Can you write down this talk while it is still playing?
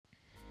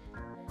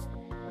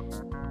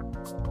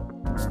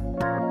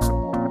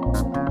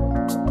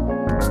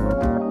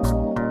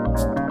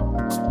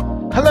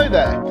Hello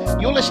there,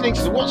 you're listening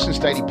to the Watson's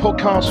Daily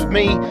Podcast with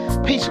me,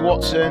 Peter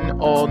Watson,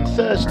 on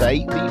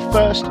Thursday, the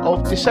 1st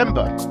of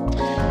December.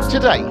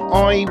 Today,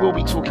 I will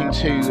be talking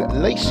to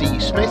Lacey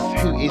Smith,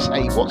 who is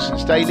a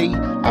Watson's Daily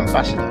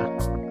ambassador.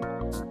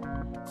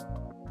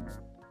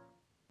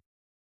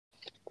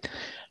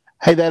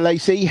 Hey there,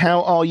 Lacey,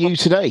 how are you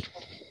today?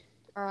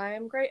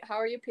 I'm great. How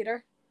are you,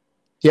 Peter?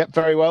 Yep,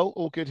 very well.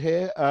 All good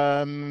here.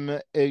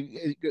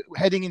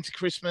 Heading into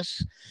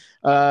Christmas.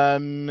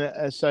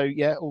 So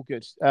yeah, all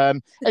good.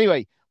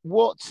 Anyway,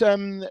 what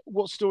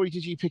story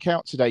did you pick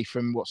out today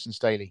from Watson's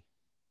Daily?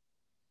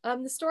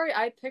 The story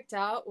I picked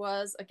out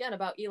was again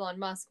about Elon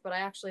Musk, but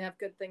I actually have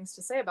good things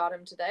to say about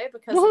him today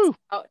because it's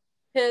about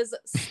his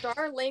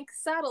Starlink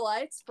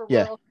satellites for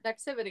rural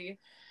connectivity.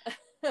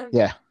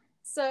 Yeah.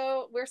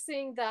 So we're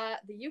seeing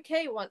that the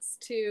UK wants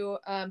to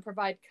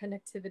provide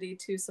connectivity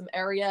to some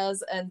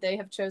areas, and they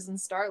have chosen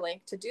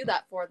Starlink to do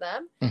that for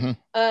them.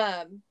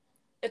 Mm-hmm.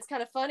 It's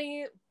kind of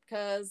funny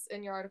because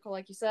in your article,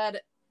 like you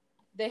said,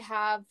 they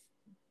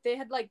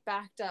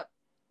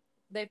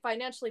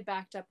financially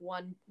backed up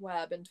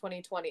OneWeb in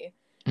 2020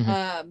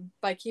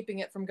 by keeping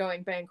it from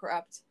going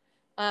bankrupt.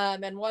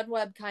 And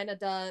OneWeb kind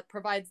of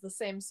provides the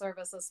same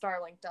service as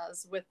Starlink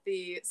does with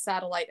the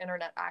satellite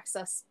internet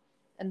access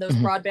and those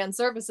broadband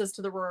services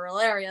to the rural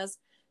areas.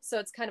 So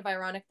it's kind of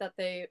ironic that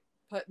they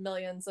put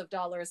millions of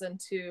dollars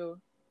into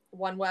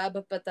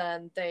OneWeb, but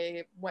then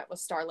they went with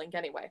Starlink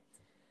anyway.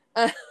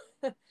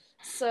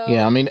 So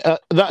yeah,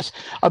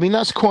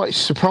 that's quite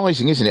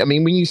surprising, isn't it? I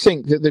mean, when you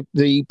think that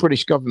the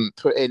British government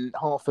put in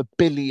 $500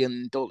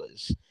 million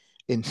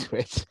into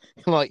it,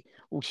 like,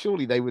 well,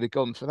 surely they would have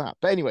gone for that.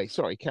 But anyway,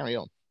 sorry, carry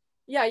on.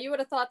 Yeah, you would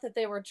have thought that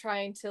they were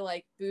trying to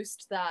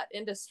boost that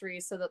industry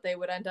so that they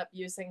would end up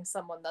using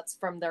someone that's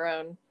from their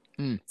own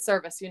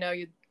service,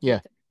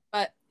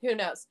 but who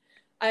knows?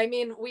 I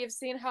mean, we've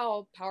seen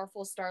how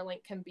powerful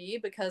Starlink can be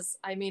because,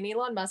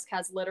 Elon Musk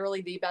has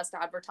literally the best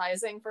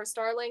advertising for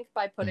Starlink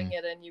by putting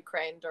it in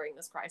Ukraine during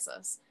this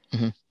crisis.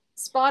 Mm-hmm.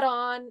 Spot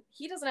on.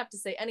 He doesn't have to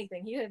say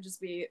anything. He could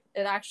just be,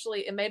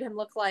 it made him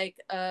look like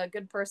a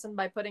good person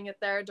by putting it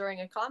there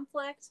during a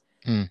conflict.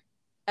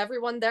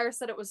 Everyone there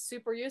said it was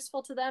super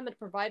useful to them. It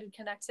provided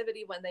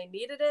connectivity when they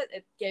needed it.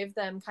 It gave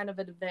them kind of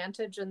an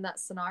advantage in that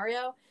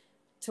scenario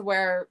to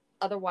where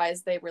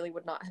otherwise they really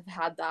would not have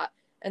had that.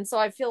 And so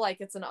I feel like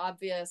it's an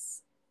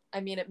obvious,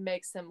 it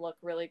makes him look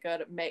really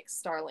good. It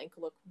makes Starlink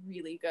look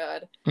really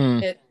good.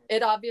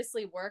 It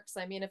obviously works.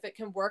 If it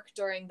can work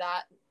in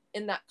that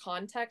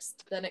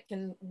context, then it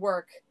can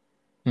work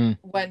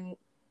when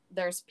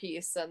there's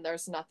peace and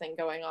there's nothing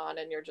going on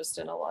and you're just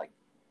in a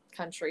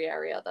country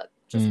area that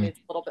just needs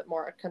a little bit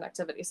more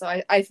connectivity. So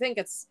I think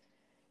it's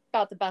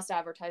about the best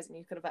advertising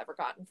you could have ever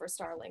gotten for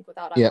Starlink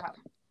without ever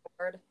having a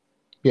word.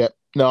 Yeah,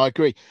 no, I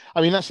agree.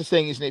 That's the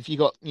thing, isn't it? If you've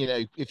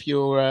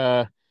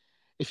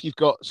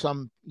got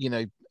some,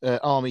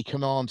 army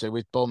commander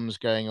with bombs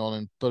going on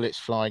and bullets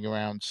flying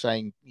around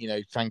saying,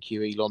 thank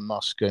you, Elon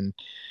Musk, and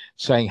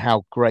saying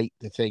how great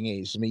the thing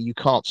is. You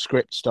can't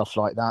script stuff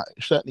like that.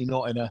 Certainly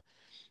not in an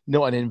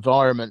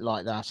environment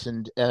like that.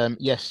 And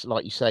yes,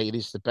 like you say, it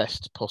is the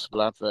best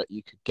possible advert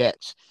you could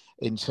get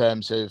in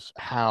terms of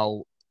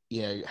how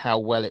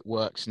well it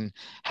works and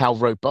how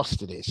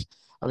robust it is.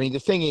 The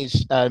thing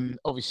is,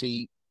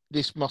 obviously,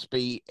 this must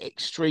be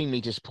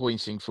extremely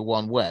disappointing for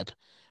OneWeb,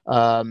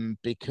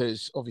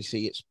 because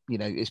obviously it's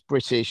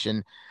British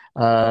and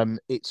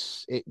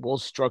it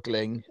was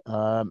struggling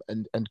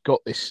and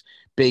got this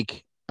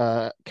big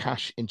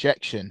cash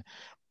injection,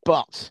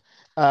 but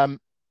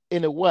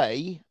in a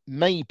way,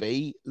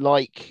 maybe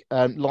like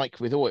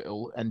with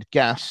oil and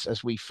gas,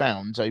 as we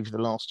found over the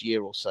last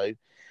year or so,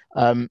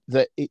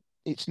 that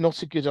it's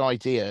not a good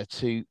idea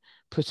to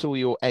put all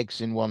your eggs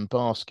in one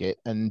basket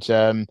and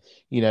in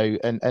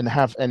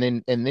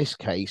this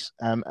case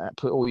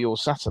put all your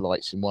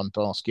satellites in one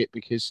basket,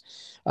 because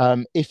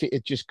if it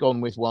had just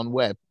gone with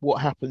OneWeb,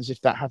 what happens if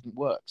that hadn't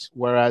worked?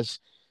 Whereas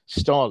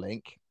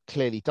Starlink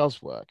clearly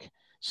does work.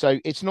 So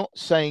it's not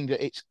saying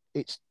that it's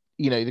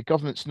the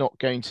government's not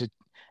going to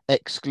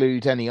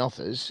exclude any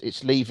others.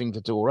 It's leaving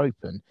the door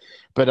open.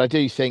 But I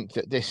do think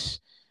that this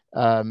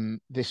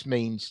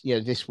means,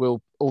 this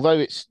will, although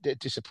it's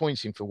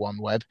disappointing for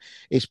OneWeb,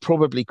 it's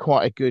probably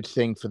quite a good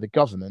thing for the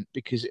government,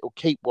 because it will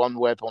keep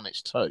OneWeb on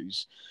its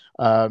toes,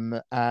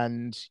 and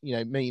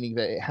meaning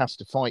that it has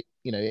to fight.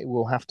 It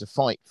will have to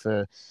fight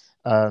for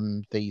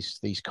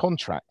these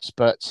contracts,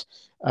 but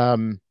I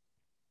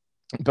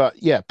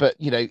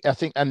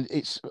think, and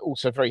it's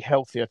also very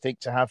healthy, I think,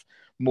 to have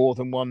more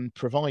than one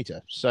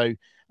provider. So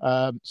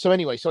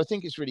anyway, I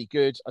think it's really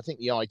good. I think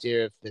the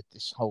idea of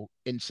this whole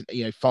instant,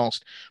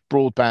 fast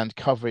broadband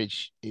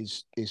coverage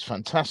is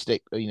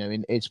fantastic.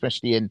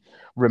 Especially in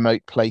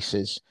remote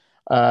places.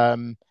 But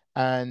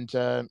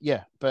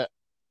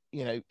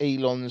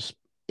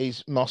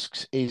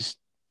Musk's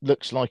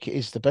looks like it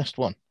is the best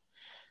one.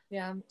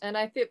 Yeah, and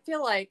I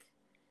feel like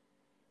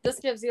this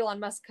gives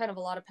Elon Musk kind of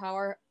a lot of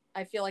power.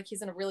 I feel like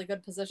he's in a really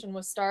good position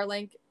with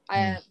Starlink.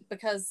 Mm.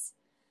 Because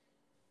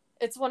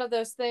it's one of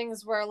those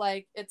things where,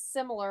 like, it's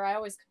similar. I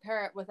always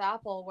compare it with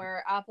Apple,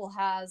 where Apple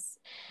has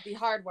the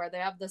hardware, they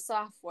have the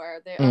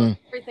software, they own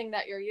everything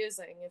that you're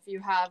using. If you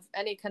have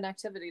any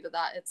connectivity to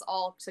that, it's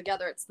all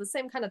together. It's the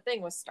same kind of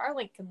thing with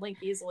Starlink, can link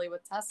easily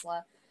with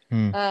Tesla.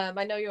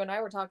 I know you and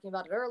I were talking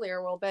about it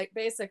earlier. Well,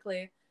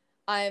 basically,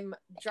 I'm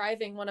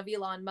driving one of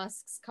Elon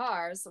Musk's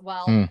cars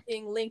while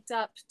being linked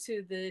up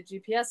to the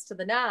GPS, to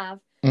the nav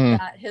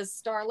that his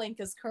Starlink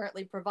is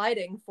currently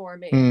providing for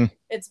me.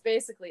 It's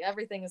basically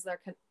everything is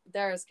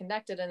there is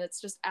connected, and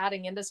it's just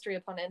adding industry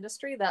upon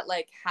industry that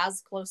like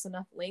has close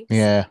enough links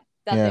that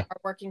they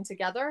are working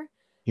together.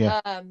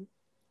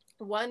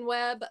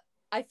 OneWeb,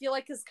 I feel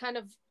like, is kind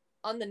of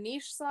on the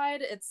niche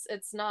side.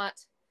 It's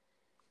not,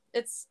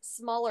 it's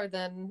smaller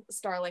than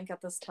Starlink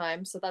at this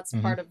time, so that's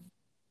part of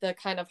the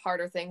kind of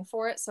harder thing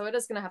for it. So it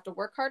is going to have to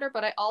work harder,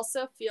 but I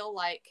also feel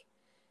like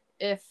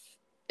if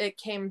it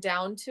came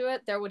down to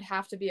it, there would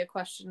have to be a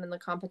question in the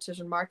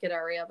competition market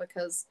area,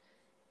 because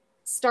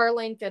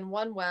Starlink and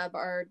OneWeb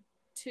are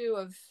two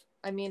of,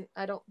 I mean,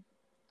 I don't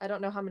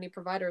know how many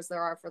providers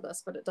there are for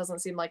this, but it doesn't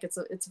seem like it's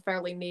a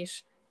fairly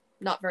niche.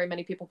 Not very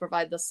many people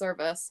provide this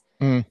service.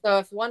 So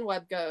if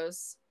OneWeb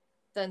goes,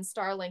 then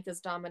Starlink is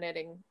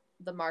dominating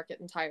the market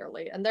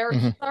entirely, and they're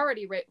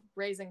already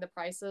raising the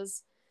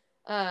prices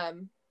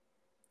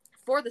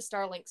for the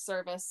Starlink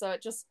service. So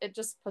it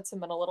just puts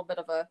him in a little bit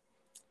of a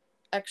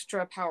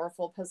extra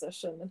powerful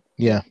position.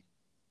 Yeah.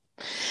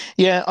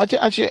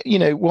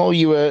 Actually, while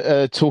you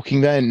were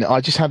talking then,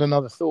 I just had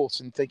another thought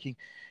and thinking,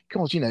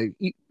 God, you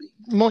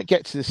might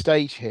get to the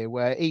stage here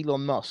where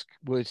Elon Musk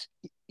would,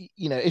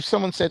 if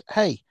someone said,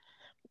 "Hey,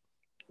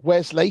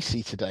 where's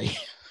Lacey today?"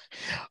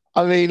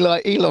 I mean,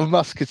 like, Elon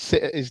Musk could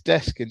sit at his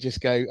desk and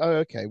just go, "Oh,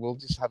 okay, we'll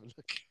just have a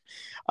look."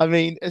 I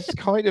mean, it's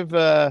kind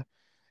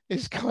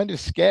of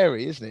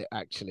scary, isn't it?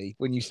 Actually,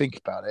 when you think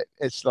about it,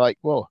 it's like,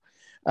 well,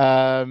 So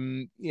I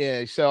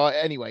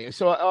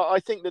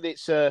think that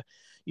it's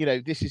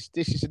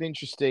this is an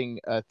interesting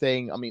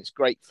thing. I mean, it's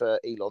great for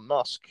Elon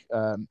Musk.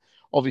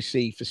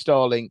 Obviously, for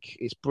Starlink,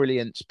 it's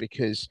brilliant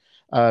because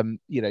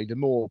the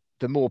more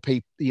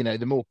people,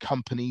 the more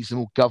companies, the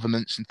more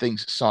governments and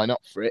things that sign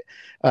up for it,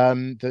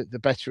 the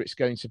better it's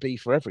going to be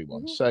for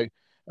everyone. So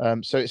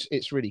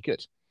it's really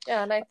good.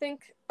 Yeah, and I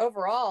think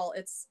overall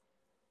it's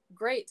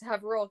great to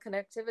have rural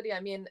connectivity. I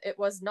mean, it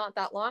was not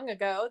that long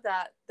ago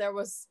that there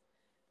was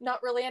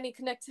not really any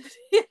connectivity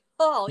at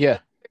all. Yeah.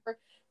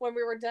 When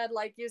we were dead,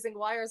 like, using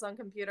wires on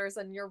computers,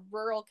 and your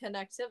rural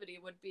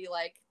connectivity would be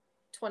like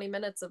 20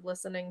 minutes of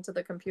listening to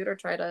the computer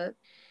try to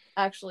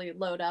actually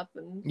load up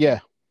and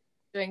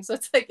doing. So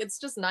it's like, it's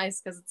just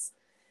nice because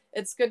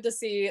it's good to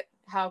see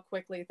how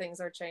quickly things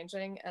are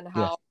changing and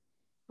how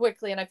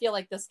quickly. And I feel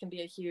like this can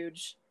be a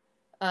huge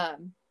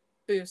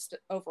boost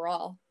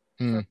overall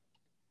for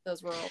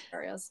those rural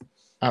areas.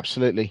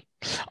 Absolutely.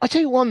 I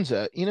do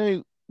wonder,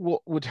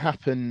 what would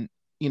happen,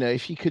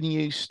 if you can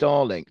use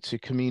Starlink to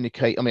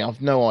communicate. I mean,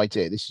 I've no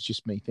idea. This is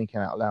just me thinking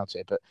out loud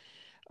here, but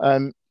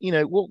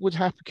what would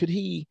happen? Could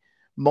he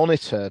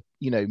monitor,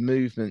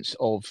 movements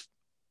of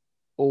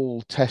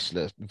all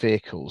Tesla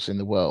vehicles in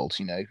the world?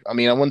 I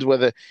mean, I wonder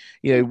whether,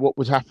 what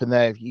would happen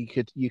there if you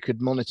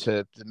could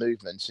monitor the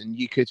movements, and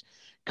you could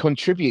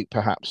contribute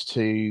perhaps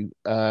to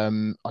I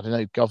don't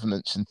know,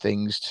 governments and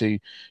things to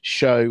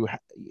show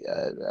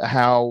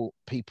how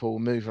people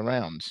move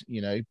around.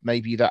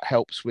 Maybe that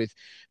helps with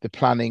the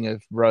planning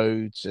of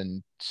roads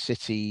and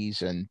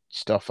cities and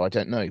stuff. I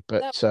don't know,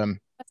 but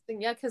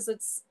yeah, because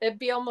it'd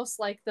be almost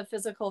like the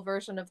physical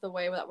version of the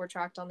way that we're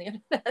tracked on the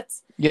internet.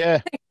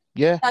 Yeah.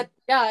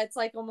 It's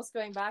like almost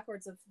going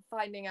backwards of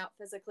finding out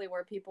physically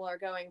where people are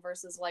going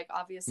versus, like,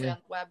 obviously on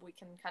the web we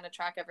can kind of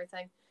track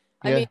everything.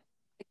 I mean,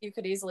 you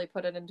could easily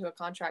put it into a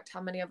contract.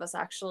 How many of us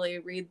actually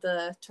read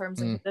the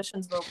terms and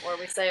conditions before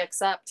we say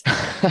accept?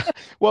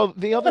 Well,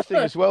 the other thing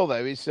as well,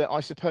 though, is that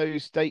I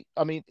suppose I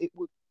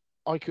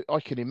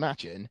could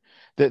imagine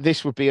that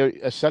this would be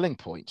a selling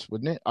point,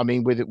 wouldn't it? I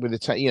mean, with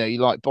you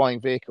like buying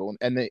a vehicle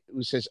and it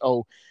says,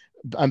 "Oh,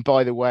 and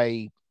by the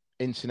way,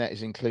 internet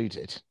is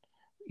included,"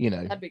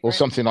 or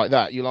something like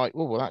that. You're like,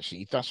 well,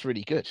 actually, that's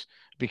really good,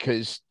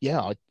 because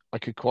I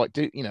could quite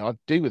I'd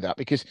do with that,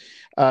 because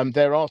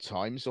there are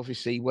times,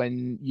 obviously,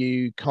 when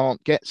you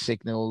can't get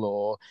signal,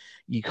 or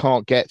you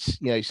can't get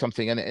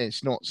something, and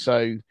it's not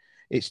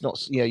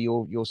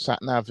your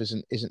sat nav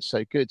isn't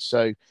so good.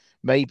 So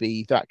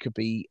maybe that could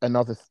be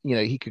another,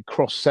 he could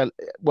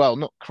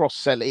not cross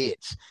sell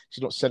it.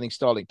 He's not selling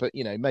Starlink, but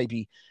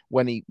maybe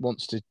when he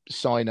wants to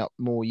sign up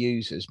more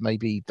users,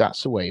 maybe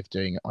that's a way of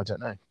doing it. I don't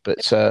know, but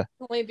it would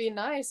definitely be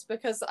nice,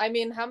 because I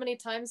mean, how many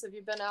times have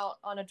you been out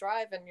on a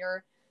drive and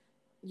your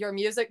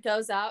music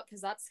goes out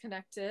because that's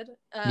connected?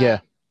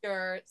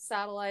 Your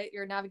satellite,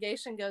 your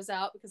navigation goes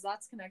out because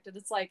that's connected.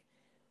 It's like,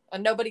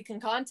 nobody can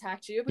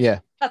contact you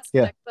because that's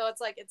connected. So it's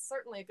like, it's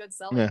certainly a good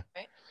selling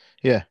point.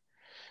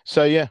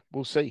 So yeah,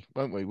 we'll see,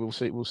 won't we? We'll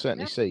see. We'll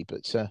certainly see.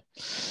 But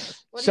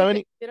what do you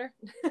think, Peter?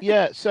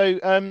 yeah. So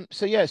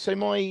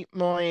my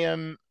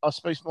I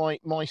suppose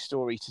my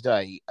story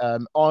today.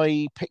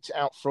 I picked it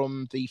out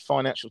from the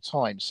Financial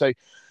Times. So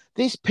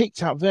this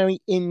picked out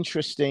very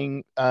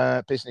interesting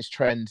business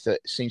trend that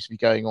seems to be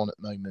going on at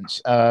the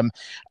moment,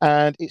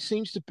 and it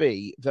seems to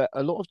be that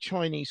a lot of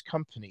Chinese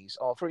companies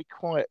are very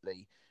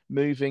quietly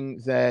moving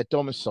their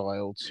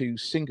domicile to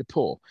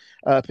Singapore,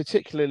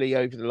 particularly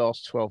over the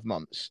last 12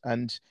 months.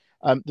 And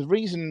the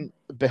reason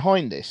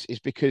behind this is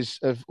because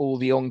of all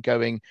the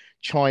ongoing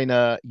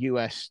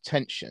China-US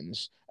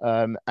tensions.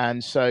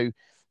 And so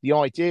the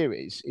idea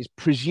is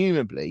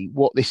presumably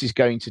what this is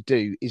going to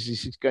do is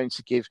this is going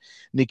to give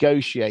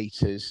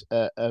negotiators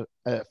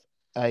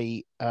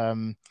a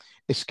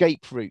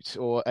escape route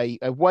or a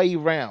way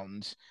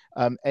round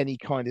any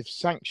kind of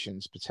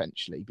sanctions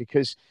potentially,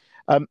 because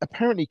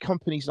apparently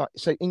companies like,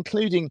 so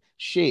including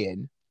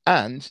Shein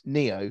and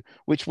Neo,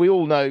 which we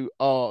all know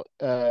are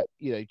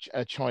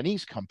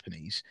Chinese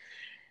companies,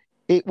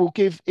 it will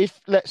give,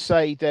 if let's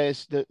say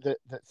there's that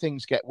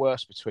things get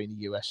worse between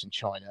the US and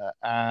China,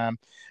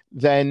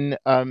 then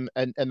and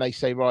they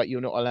say, right, you're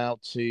not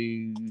allowed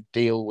to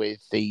deal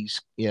with these,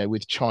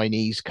 with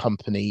Chinese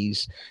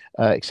companies,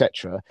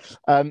 etc.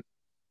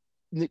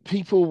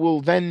 People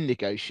will then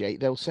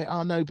negotiate. They'll say,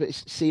 oh no, but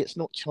it's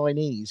not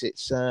Chinese,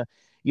 it's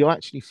you'll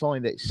actually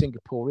find that it's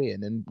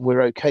Singaporean and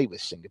we're okay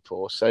with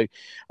Singapore. So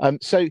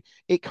so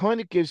it kind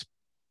of gives,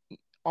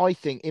 I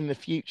think, in the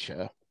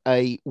future,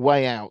 a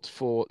way out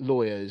for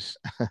lawyers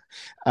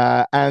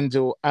and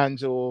or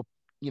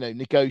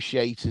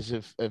negotiators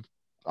of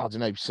I don't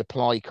know,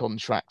 supply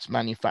contracts,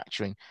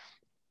 manufacturing,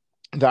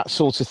 that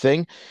sort of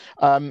thing.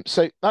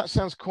 So that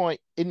sounds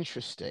quite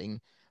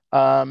interesting.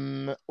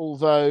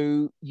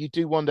 Although you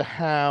do wonder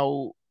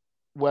how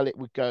well it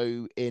would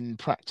go in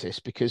practice,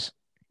 because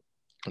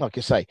like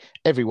I say,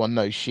 everyone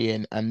knows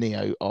Shein and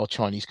Neo are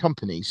Chinese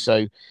companies.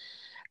 So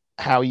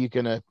how are you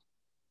going to,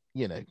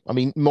 I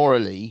mean,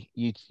 morally,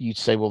 you'd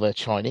say, well, they're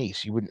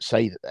Chinese. You wouldn't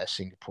say that they're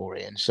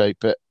Singaporean. So,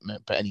 but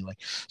anyway,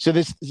 so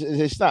there's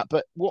that.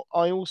 But what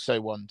I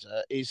also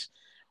wonder is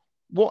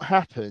what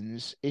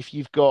happens if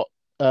you've got,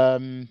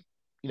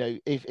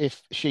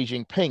 if Xi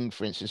Jinping,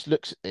 for instance,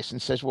 looks at this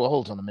and says, well,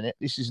 hold on a minute,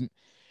 this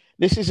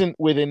isn't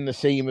within the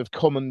theme of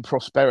common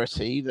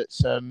prosperity that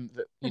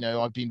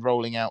I've been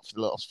rolling out for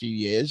the last few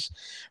years.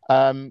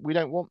 We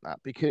don't want that,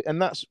 because,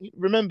 and that's,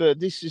 remember,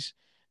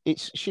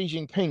 it's Xi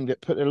Jinping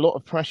that put a lot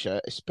of pressure,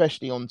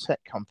 especially on tech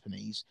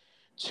companies,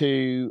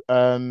 to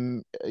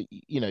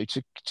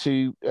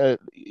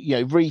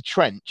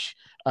retrench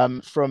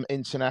from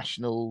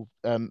international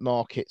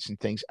markets and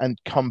things and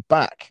come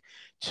back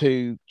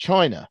to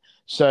China.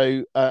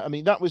 So I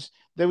mean, there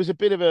was a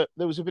bit of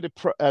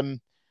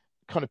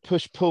kind of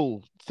push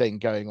pull thing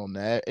going on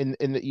there,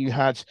 in that you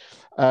had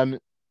the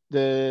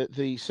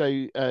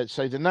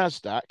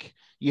Nasdaq.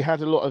 You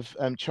had a lot of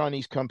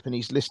Chinese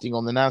companies listing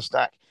on the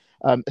Nasdaq,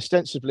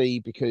 ostensibly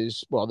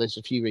because, well, there's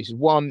a few reasons.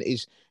 One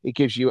is it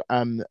gives you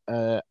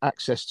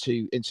access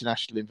to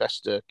international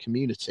investor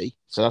community,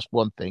 so that's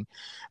one thing.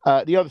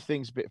 The other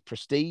thing's a bit of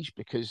prestige,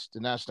 because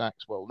the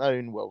Nasdaq's well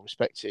known, well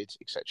respected,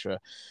 etc.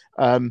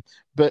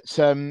 But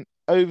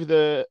over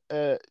the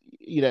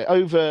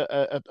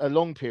over a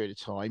long period of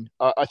time,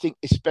 I think,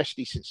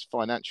 especially since the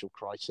financial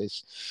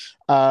crisis,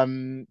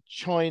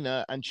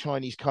 China and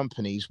Chinese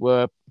companies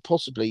were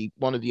possibly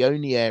one of the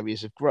only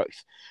areas of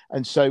growth.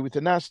 And so with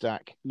the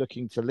Nasdaq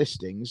looking for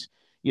listings,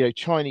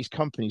 Chinese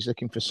companies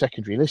looking for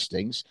secondary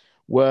listings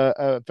were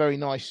a very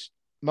nice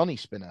money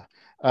spinner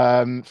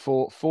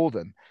for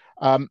them.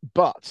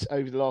 But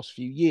over the last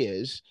few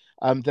years,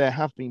 there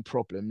have been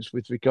problems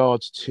with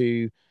regards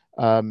to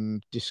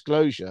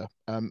disclosure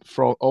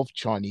of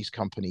Chinese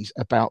companies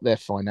about their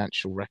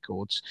financial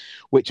records,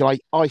 which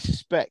I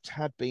suspect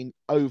had been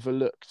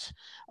overlooked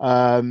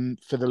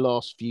for the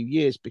last few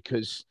years,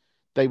 because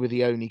they were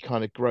the only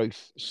kind of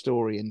growth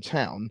story in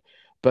town.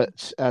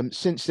 But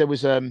since there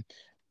was a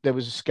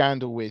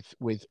scandal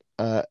with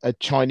a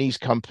Chinese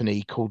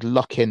company called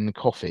Luckin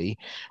Coffee,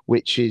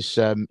 which is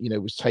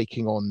was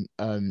taking on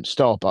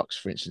Starbucks,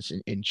 for instance,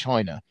 in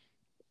China.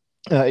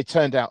 It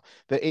turned out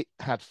that it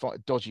had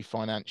dodgy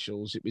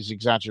financials. It was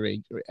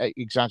exaggerating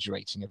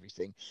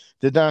everything.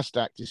 The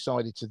Nasdaq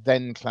decided to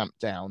then clamp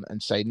down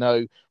and say,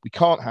 no, we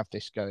can't have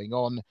this going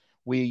on.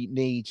 We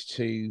need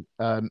to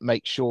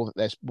make sure that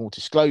there's more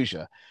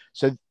disclosure.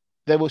 So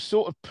they were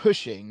sort of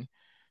pushing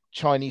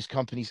Chinese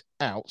companies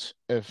out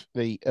of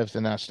the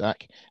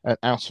Nasdaq and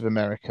out of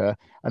America.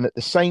 And at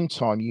the same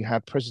time, you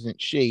had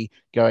President Xi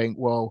going,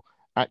 well,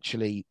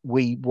 actually,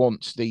 we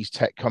want these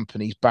tech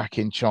companies back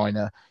in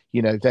China.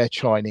 They're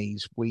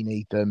Chinese, we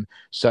need them.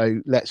 So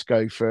let's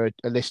go for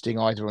a listing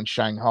either on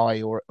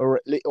Shanghai or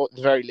at the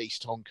very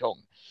least Hong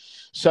Kong.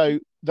 So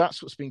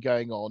that's what's been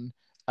going on.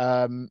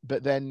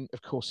 But then,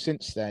 of course,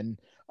 since then,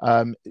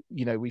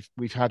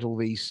 we've had all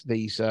these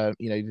the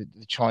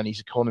Chinese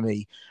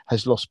economy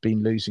has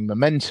been losing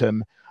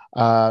momentum.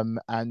 And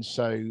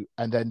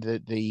then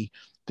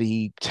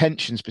the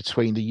tensions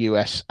between the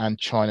US and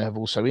China have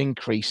also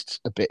increased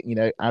a bit,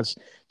 as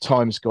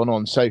time's gone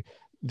on. So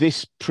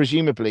this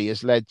presumably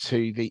has led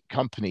to the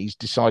companies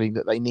deciding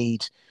that they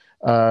need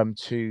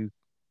to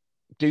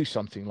do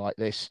something like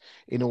this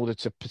in order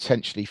to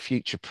potentially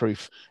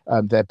future-proof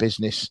their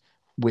business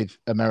with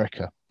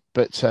America.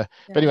 But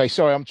anyway,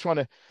 sorry, I'm trying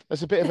to.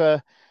 There's a bit of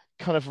a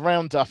kind of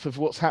roundup of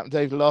what's happened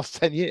over the last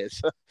 10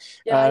 years.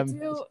 Yeah,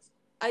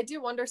 I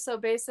do wonder. So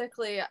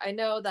basically, I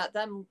know that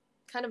them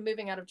kind of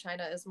moving out of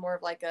China is more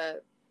of like a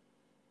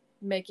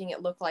making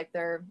it look like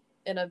they're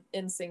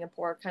in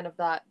Singapore, kind of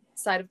that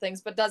side of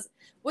things. But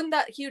wouldn't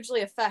that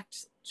hugely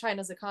affect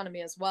China's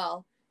economy as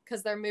well?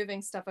 Because they're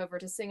moving stuff over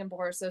to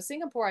Singapore. So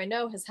Singapore, I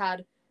know, has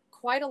had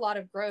quite a lot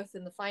of growth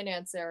in the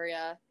finance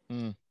area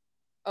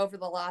over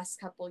the last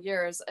couple of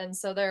years, and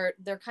so they're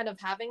kind of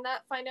having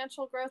that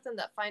financial growth and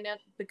that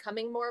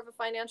becoming more of a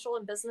financial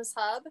and business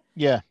hub.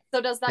 Yeah.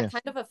 So does that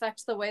kind of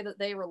affect the way that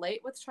they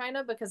relate with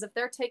China? Because if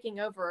they're taking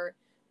over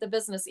the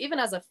business, even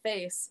as a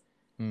face,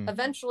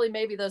 eventually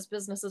maybe those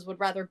businesses would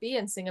rather be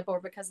in Singapore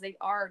because they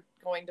are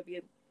going to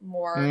be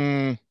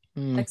more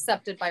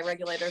accepted by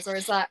regulators. Or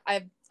is that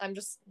I'm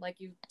just,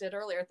 like you did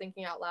earlier,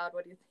 thinking out loud?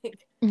 What do you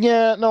think?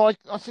 Yeah, no, I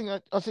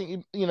think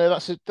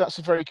that's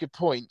a very good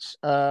point.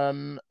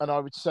 And I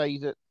would say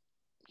that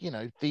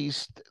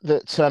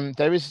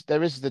there is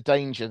the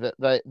danger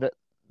that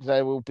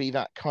there will be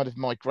that kind of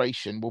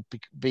migration will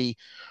be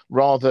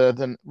rather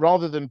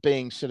than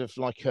being sort of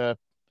like a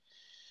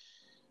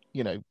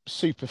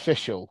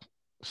superficial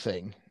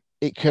thing,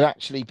 it could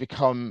actually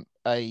become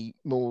a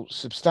more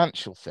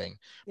substantial thing.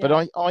 Yeah.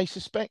 But I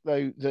suspect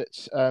though that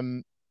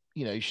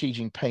Xi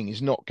Jinping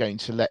is not going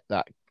to let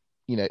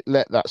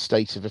that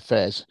state of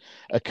affairs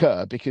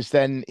occur, because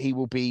then he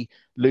will be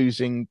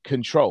losing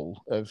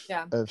control of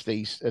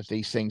these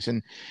things.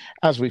 And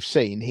as we've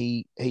seen,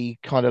 he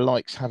kind of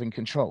likes having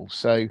control.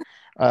 So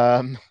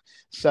yeah,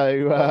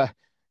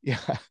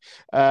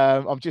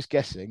 I'm just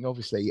guessing,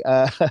 obviously.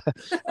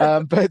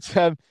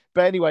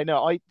 But anyway,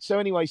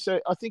 so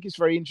I think it's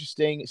very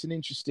interesting. It's an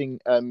interesting,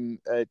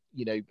 a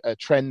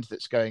trend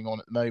that's going on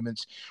at the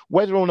moment.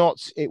 Whether or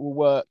not it will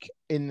work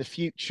in the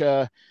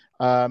future,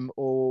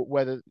 or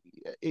whether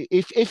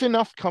if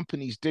enough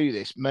companies do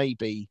this,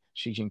 maybe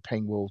Xi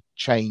Jinping will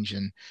change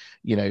and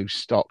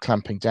start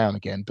clamping down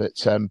again. But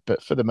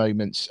for the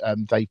moment,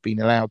 they've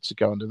been allowed to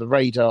go under the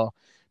radar.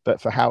 But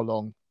for how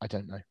long, I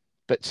don't know.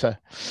 But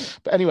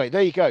anyway,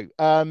 there you go.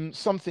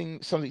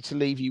 Something to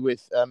leave you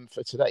with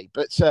for today.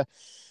 But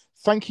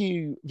thank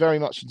you very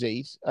much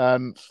indeed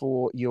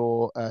for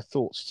your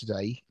thoughts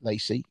today,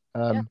 Lacey.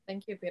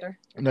 Thank you, Peter.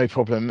 No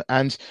problem.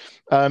 And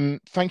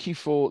thank you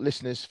for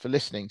listeners for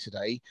listening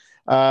today.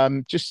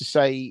 Just to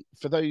say,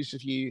 for those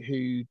of you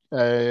who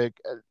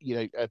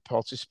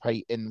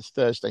participate in the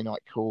Thursday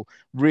night call,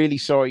 really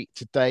sorry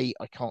today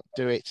I can't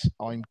do it.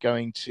 I'm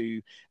going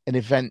to an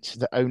event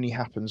that only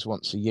happens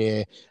once a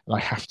year, and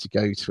I have to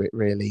go to it,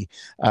 really.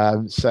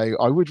 So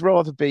I would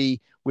rather be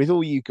with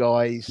all you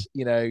guys,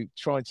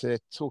 trying to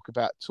talk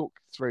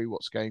through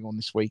what's going on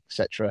this week,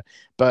 etc.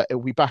 But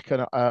it'll be back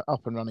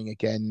up and running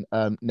again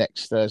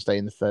next Thursday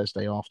and the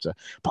Thursday after.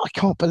 But I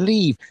can't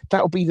believe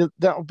that'll be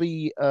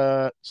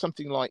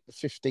something like the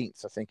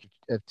 15th, I think,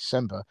 of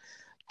December.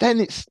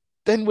 Then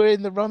we're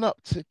in the run up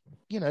to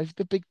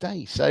the big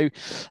day. So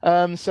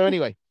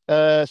anyway.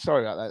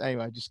 Sorry about that.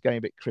 Anyway, just going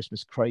a bit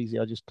Christmas crazy.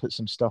 I just put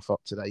some stuff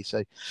up today.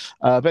 So,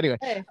 but anyway,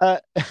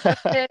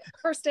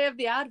 first day of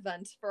the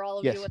Advent for all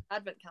of you with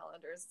Advent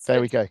calendars.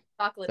 There we go.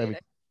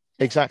 Chocolate.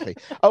 Exactly.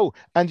 Oh,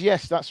 and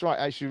yes, that's right.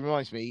 Actually,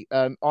 reminds me.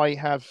 I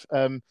have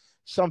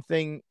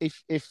something.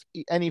 If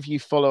any of you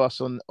follow us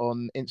on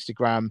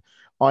Instagram,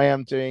 I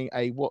am doing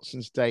a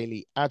Watson's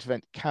Daily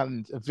Advent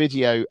calendar,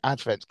 video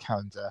Advent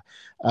calendar,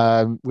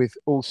 with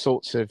all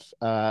sorts of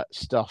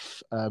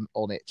stuff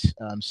on it.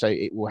 So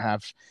it will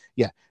have,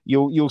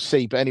 you'll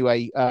see. But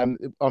anyway, I'm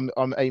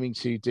aiming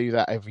to do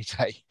that every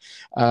day,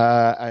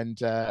 and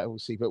we'll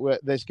see. But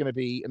there's going to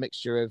be a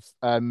mixture of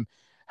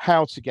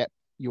how to get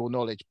your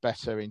knowledge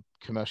better in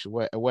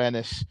commercial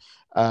awareness,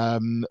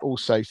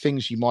 also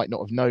things you might not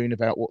have known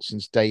about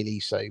Watson's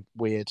Daily, so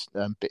weird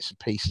bits and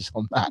pieces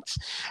on that.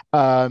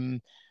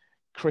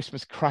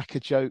 Christmas cracker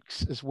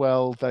jokes as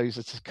well, those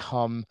are to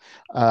come.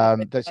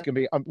 There's going to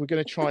be we're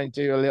going to try and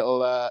do a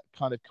little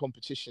kind of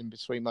competition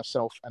between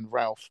myself and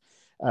Ralph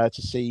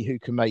to see who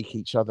can make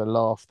each other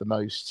laugh the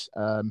most,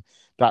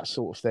 that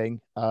sort of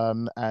thing.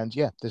 And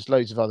there's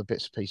loads of other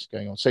bits and pieces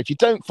going on. So if you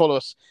don't follow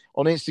us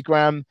on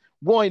Instagram,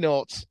 why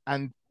not?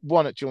 And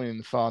why not join in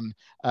the fun?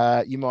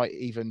 You might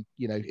even,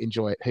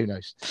 enjoy it. Who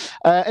knows?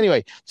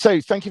 Anyway, so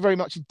thank you very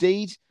much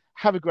indeed.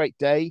 Have a great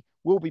day.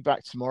 We'll be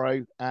back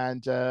tomorrow,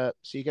 and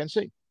see you again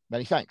soon.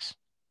 Many thanks.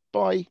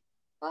 Bye.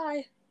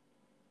 Bye.